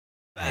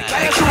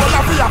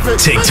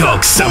Tic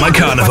Toc Summer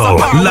Carnival,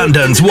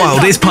 London's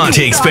wildest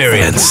party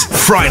experience.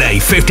 Friday,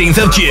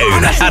 15th of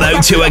June at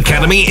O2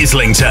 Academy,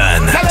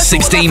 Islington.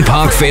 16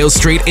 Parkfield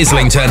Street,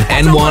 Islington,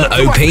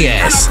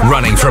 N1OPS.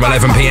 Running from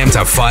 11 p.m.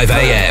 to 5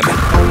 a.m.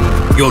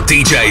 Your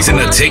DJs in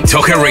the Tic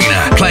Toc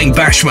arena, playing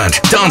Bashment,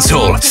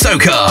 Dancehall,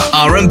 Soca,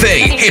 R&B,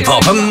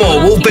 hip-hop and more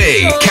will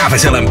be.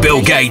 KAPITAL and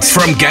BILLGATES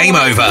from Game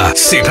Over,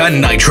 SUPA,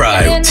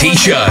 NYTRO,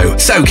 TEESHOW,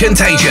 So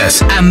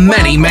Contagious and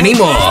many, many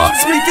more.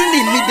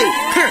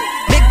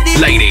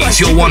 Ladies,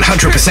 you're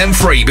 100%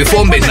 free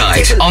before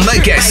midnight on the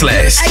guest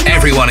list.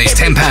 Everyone is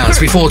 £10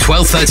 before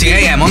 12:30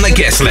 a.m. on the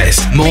guest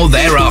list. More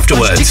there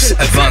afterwards.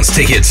 Advanced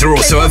tickets are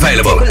also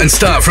available and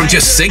start from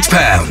just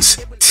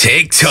 £6.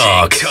 Tic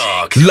Toc,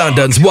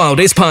 London's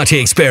wildest party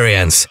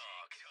experience.